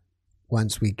that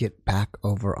once we get back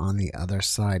over on the other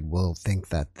side, we'll think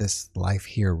that this life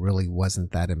here really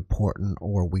wasn't that important,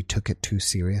 or we took it too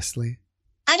seriously?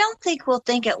 I don't think we'll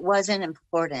think it wasn't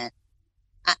important.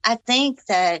 I think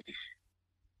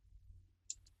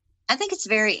it's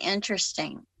very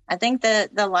interesting. I think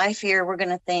the life here we're going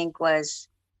to think was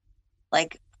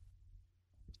like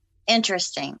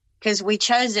interesting because we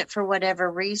chose it for whatever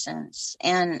reasons.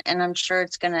 And I'm sure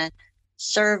it's going to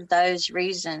serve those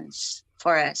reasons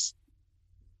for us.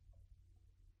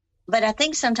 But I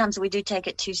think sometimes we do take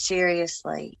it too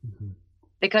seriously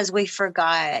because we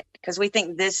forgot, because we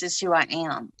think this is who I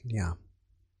am. Yeah.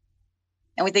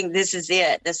 And we think this is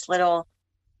it. This little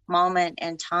moment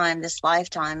in time, this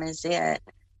lifetime is it.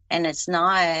 And it's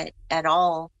not at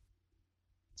all.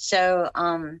 So,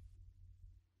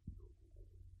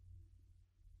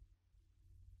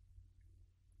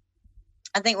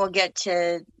 I think we'll get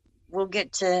to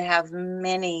have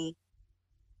many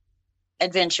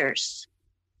adventures.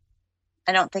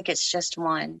 I don't think it's just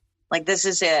one. Like, this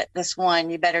is it. This one,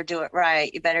 you better do it right.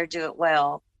 You better do it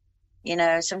well. You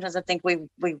know, sometimes I think we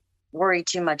worry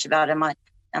too much about, am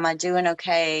I doing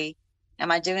okay?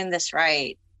 Am I doing this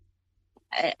right?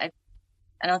 I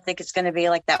don't think it's going to be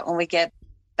like that when we get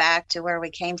back to where we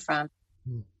came from.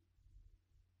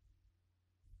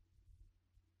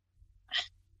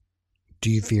 Do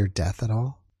you fear death at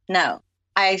all? No,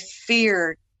 I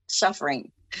fear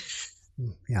suffering.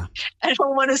 Yeah. I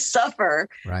don't want to suffer.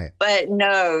 Right. But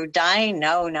no, dying,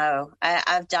 no.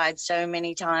 I've died so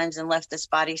many times and left this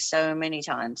body so many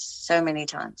times.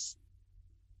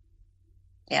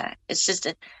 Yeah, it's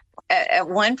just at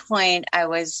one point I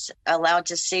was allowed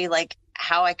to see like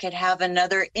how I could have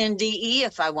another NDE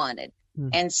if I wanted.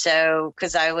 And so,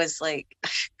 because I was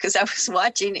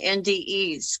watching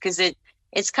NDEs, because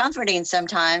it's comforting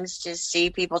sometimes to see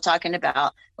people talking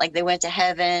about like they went to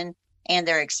heaven and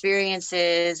their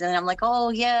experiences. And I'm like,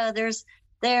 oh yeah,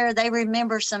 they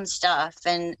remember some stuff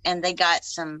and they got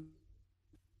some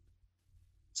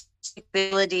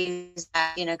abilities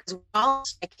that, you know, because we're all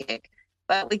psychic,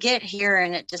 but we get here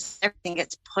and it just, everything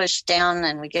gets pushed down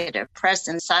and we get oppressed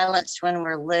and silenced when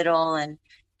we're little.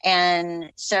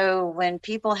 And so when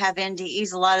people have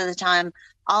NDEs, a lot of the time,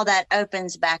 all that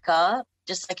opens back up,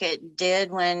 just like it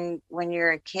did when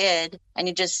you're a kid and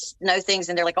you just know things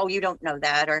and they're like, oh, you don't know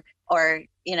that, or,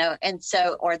 you know, and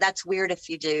so, or that's weird if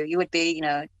you do, you would be, you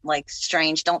know, like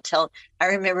strange. Don't tell, I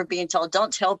remember being told,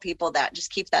 don't tell people that,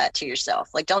 just keep that to yourself.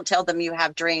 Like, don't tell them you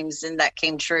have dreams and that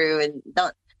came true, and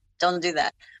don't do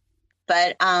that.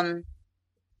 But,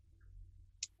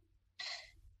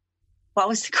 what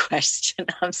was the question?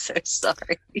 I'm so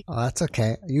sorry. Oh, that's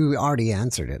okay. You already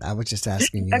answered it. I was just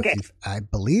asking you. Okay. I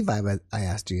believe I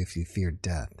asked you if you feared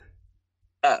death.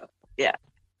 Oh, yeah.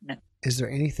 No. Is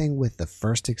there anything with the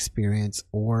first experience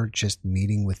or just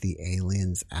meeting with the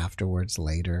aliens afterwards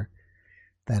later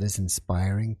that is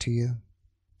inspiring to you?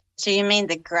 So you mean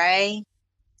the gray?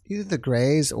 Either the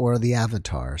grays or the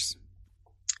avatars.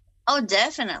 Oh,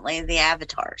 definitely the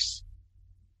avatars.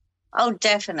 Oh,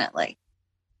 definitely.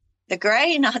 The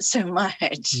gray, not so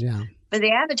much. Yeah. But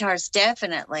the avatars,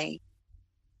 definitely.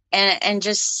 And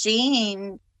just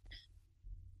seeing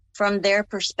from their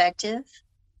perspective.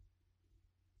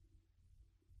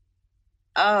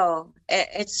 Oh,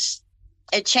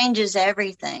 it changes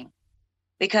everything,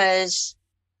 because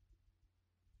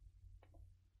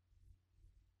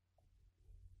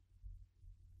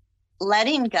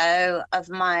letting go of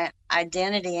my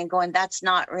identity and going, that's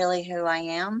not really who I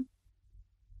am.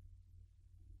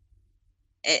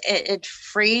 It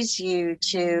frees you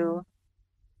to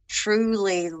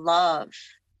truly love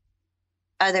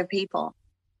other people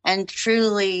and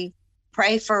truly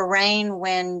pray for rain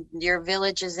when your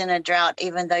village is in a drought,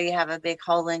 even though you have a big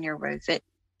hole in your roof.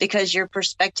 Because your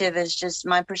perspective is just,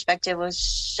 my perspective was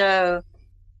so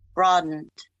broadened,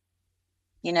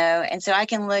 you know, and so I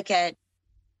can look at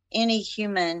any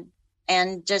human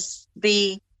and just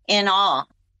be in awe.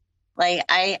 Like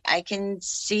I can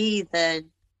see the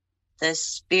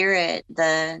spirit,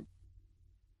 the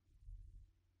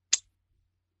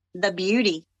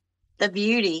beauty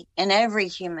in every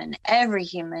human.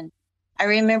 I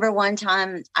remember one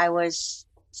time I was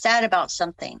sad about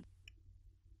something,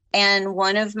 and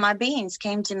one of my beings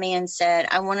came to me and said,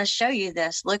 I want to show you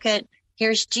this.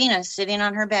 Here's Gina sitting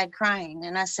on her bed crying.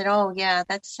 And I said, oh yeah,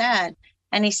 that's sad.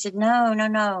 And he said,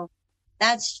 no,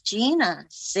 that's Gina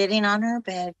sitting on her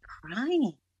bed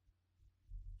crying.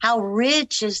 How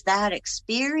rich is that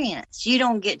experience? You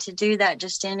don't get to do that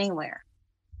just anywhere.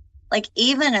 Like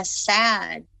even a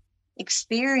sad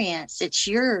experience, it's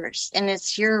yours, and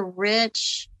it's your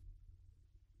rich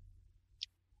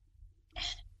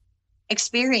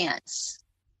experience.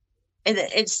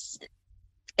 It's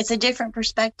a different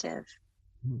perspective.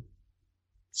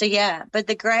 So yeah, but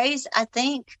the grays, I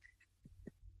think,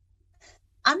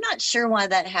 I'm not sure why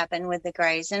that happened with the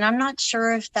grays, and I'm not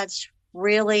sure if that's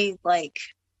really like,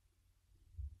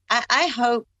 I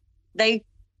hope they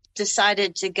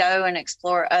decided to go and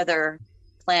explore other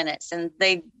planets, and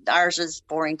ours is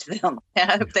boring to them.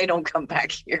 I hope they don't come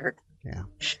back here. Yeah.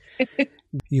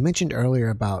 You mentioned earlier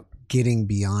about getting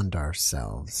beyond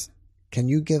ourselves. Can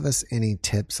you give us any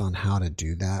tips on how to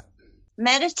do that?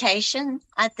 Meditation,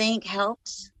 I think,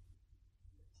 helps.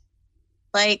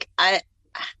 Like I've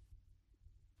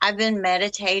been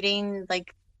meditating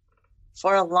like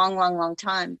for a long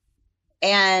time.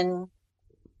 And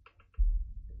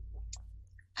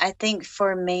I think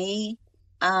for me,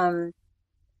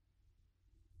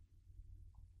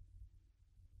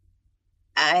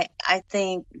 I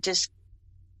think just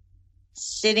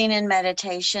sitting in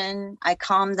meditation, I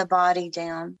calm the body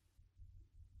down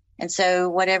And so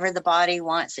whatever the body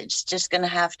wants, it's just going to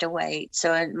have to wait.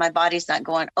 So my body's not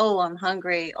going, oh, I'm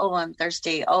hungry. Oh, I'm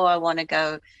thirsty. Oh, I want to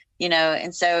go,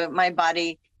 And so my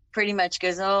body pretty much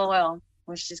goes, oh, well,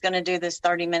 she's going to do this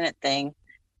 30-minute thing.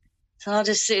 So I'll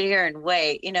just sit here and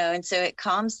wait, And so it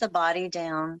calms the body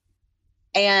down.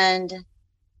 And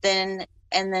then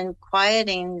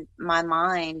quieting my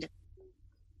mind,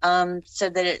 so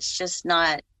that it's just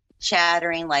not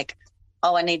chattering like,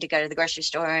 oh, I need to go to the grocery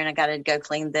store and I got to go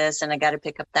clean this and I got to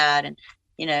pick up that. And,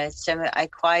 so I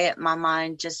quiet my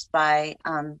mind just by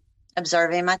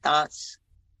observing my thoughts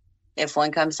if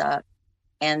one comes up.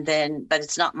 And then, but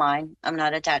it's not mine. I'm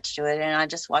not attached to it. And I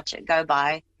just watch it go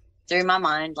by through my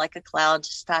mind like a cloud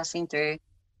just passing through.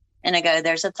 And I go,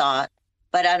 there's a thought,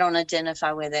 but I don't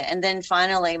identify with it. And then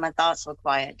finally my thoughts will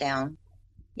quiet down.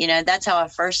 That's how I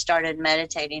first started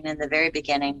meditating in the very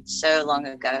beginning, so long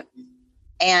ago.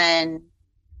 And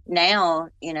now,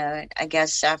 I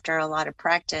guess after a lot of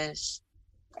practice,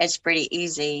 it's pretty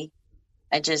easy.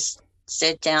 I just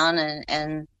sit down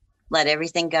and let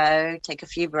everything go, take a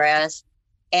few breaths,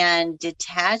 and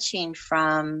detaching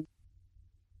from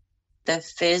my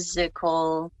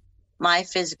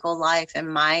physical life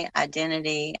and my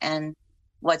identity and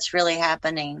what's really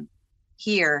happening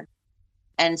here.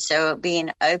 And so being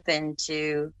open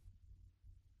to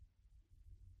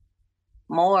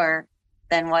more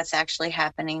than what's actually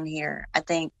happening here, I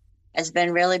think has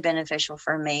been really beneficial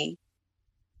for me.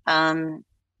 Having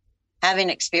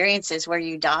experiences where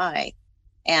you die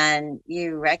and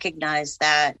you recognize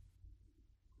that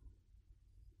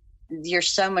you're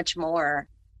so much more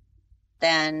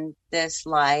than this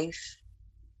life,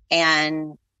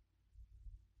 and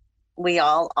we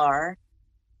all are.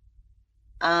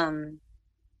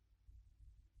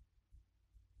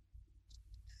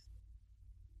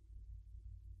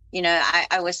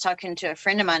 I was talking to a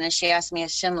friend of mine and she asked me a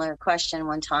similar question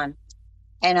one time.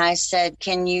 And I said,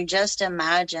 can you just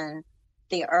imagine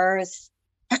the earth,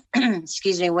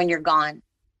 excuse me, when you're gone,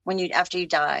 after you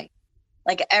die,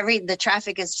 like the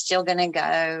traffic is still going to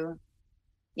go,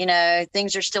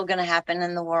 things are still going to happen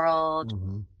in the world.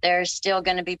 Mm-hmm. There's still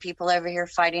going to be people over here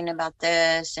fighting about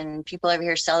this and people over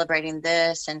here celebrating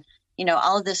this and,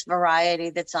 all of this variety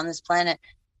that's on this planet.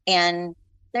 And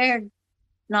they're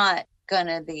not going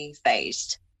to be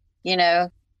phased,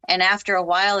 and after a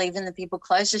while, even the people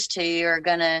closest to you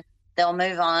they'll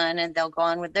move on and they'll go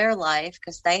on with their life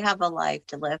because they have a life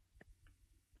to live.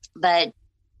 But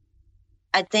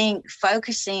I think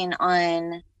focusing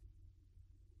on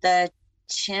the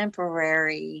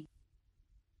temporary,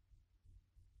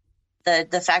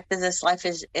 the fact that this life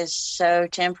is so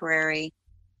temporary,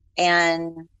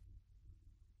 and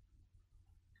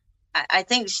I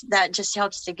think that just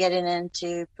helps to get it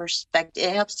into perspective.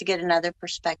 It helps to get another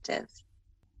perspective.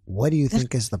 What do you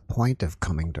think is the point of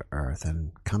coming to Earth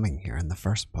and coming here in the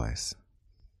first place?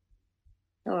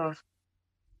 Oh,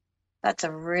 that's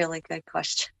a really good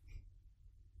question.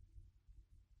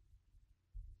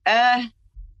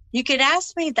 You could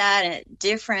ask me that at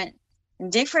different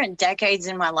decades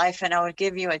in my life, and I would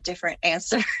give you a different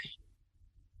answer.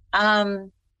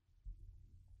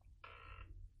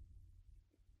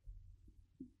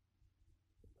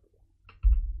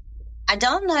 I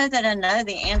don't know that I know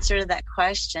the answer to that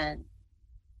question.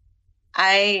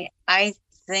 I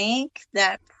think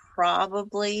that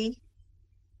probably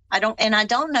I don't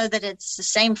know that it's the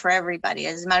same for everybody.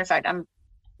 As a matter of fact,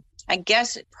 I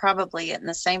guess it probably isn't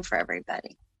the same for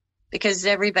everybody because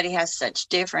everybody has such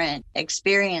different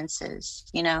experiences,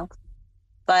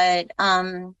 But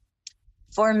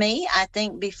for me, I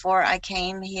think before I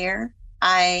came here,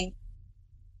 I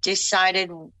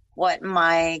decided what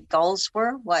my goals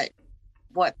were, what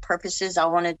purposes I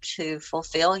wanted to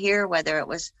fulfill here, whether it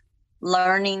was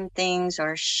learning things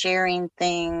or sharing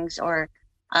things or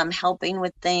helping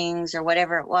with things or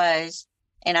whatever it was.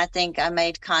 And I think I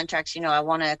made contracts, I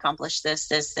want to accomplish this,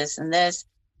 and this.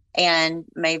 And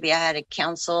maybe I had a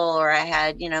council or I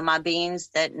had, my beings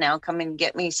that now come and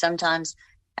get me sometimes.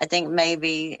 I think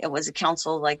maybe it was a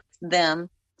council like them.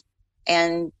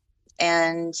 And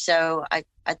so I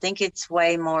think it's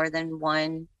way more than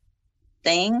one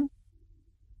thing.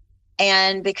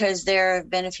 And because there have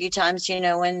been a few times,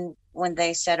 when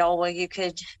they said, oh, well, you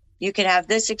could have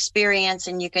this experience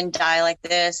and you can die like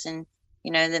this. And,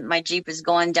 that my Jeep is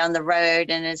going down the road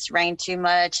and it's rained too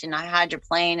much and I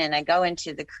hydroplane and I go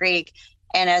into the creek.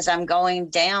 And as I'm going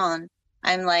down,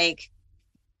 I'm like,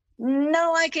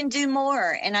 no, I can do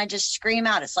more. And I just scream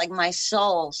out. It's like my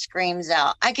soul screams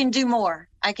out, I can do more.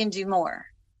 I can do more,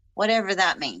 whatever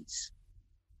that means.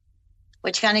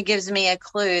 Which kind of gives me a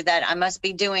clue that I must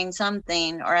be doing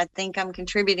something, or I think I'm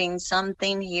contributing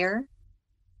something here.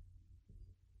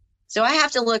 So I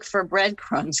have to look for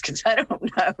breadcrumbs because I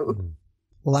don't know.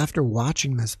 Well, after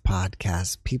watching this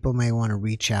podcast, people may want to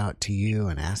reach out to you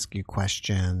and ask you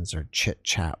questions or chit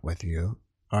chat with you.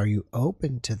 Are you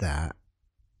open to that?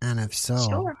 And if so,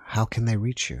 Sure. How can they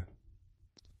reach you?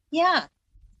 Yeah.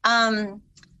 I'm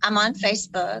on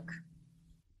Facebook,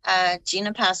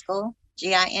 Gina Paschall,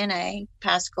 Gina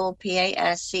Paschall,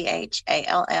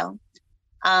 Paschall.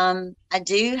 I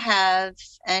do have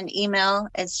an email.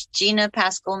 It's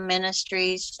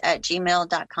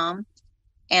GinaPaschallMinistries@gmail.com.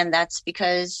 And that's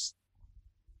because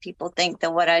people think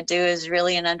that what I do is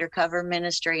really an undercover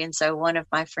ministry. And so one of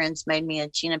my friends made me a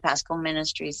Gina Paschall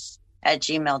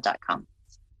Ministries@gmail.com.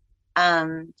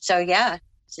 So yeah,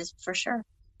 just for sure.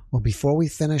 Well, before we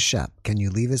finish up, can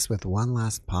you leave us with one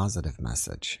last positive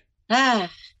message? I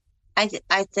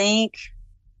think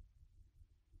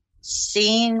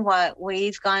seeing what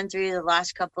we've gone through the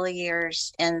last couple of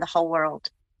years in the whole world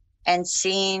and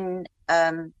seeing,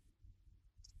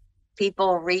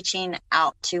 people reaching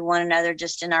out to one another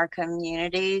just in our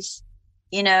communities,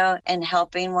 and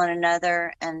helping one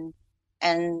another and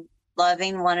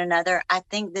loving one another. I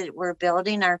think that we're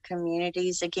building our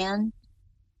communities again.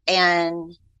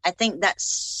 And I think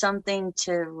that's something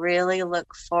to really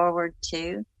look forward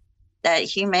to, that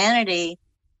humanity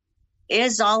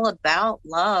is all about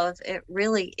love. It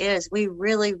really is. We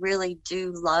really, really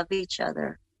do love each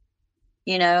other,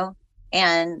 and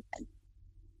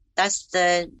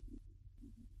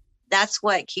that's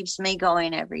what keeps me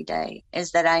going every day,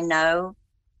 is that I know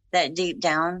that deep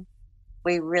down,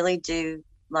 we really do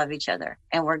love each other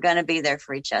and we're going to be there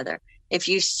for each other. If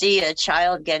you see a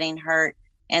child getting hurt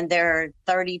and there are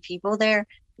 30 people there,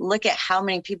 look at how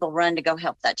many people run to go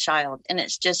help that child. And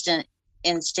it's just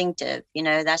instinctive,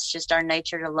 that's just our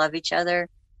nature, to love each other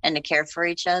and to care for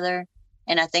each other.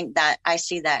 And I think that I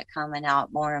see that coming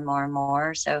out more and more and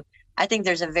more. So I think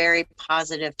there's a very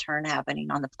positive turn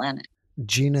happening on the planet.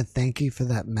 Gina, thank you for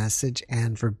that message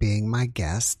and for being my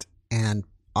guest. And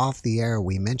off the air,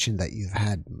 we mentioned that you've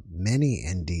had many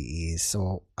NDEs,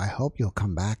 so I hope you'll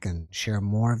come back and share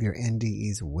more of your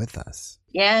NDEs with us.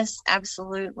 Yes,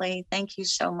 absolutely. Thank you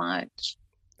so much.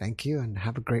 Thank you, and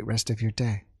have a great rest of your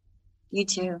day. You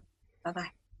too.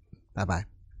 Bye-bye. Bye-bye.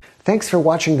 Thanks for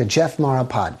watching the Jeff Mara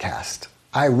podcast.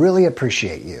 I really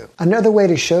appreciate you. Another way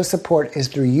to show support is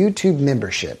through YouTube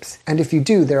memberships. And if you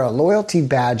do, there are loyalty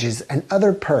badges and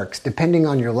other perks depending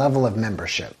on your level of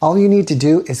membership. All you need to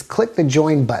do is click the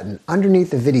join button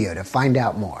underneath the video to find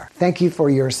out more. Thank you for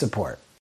your support.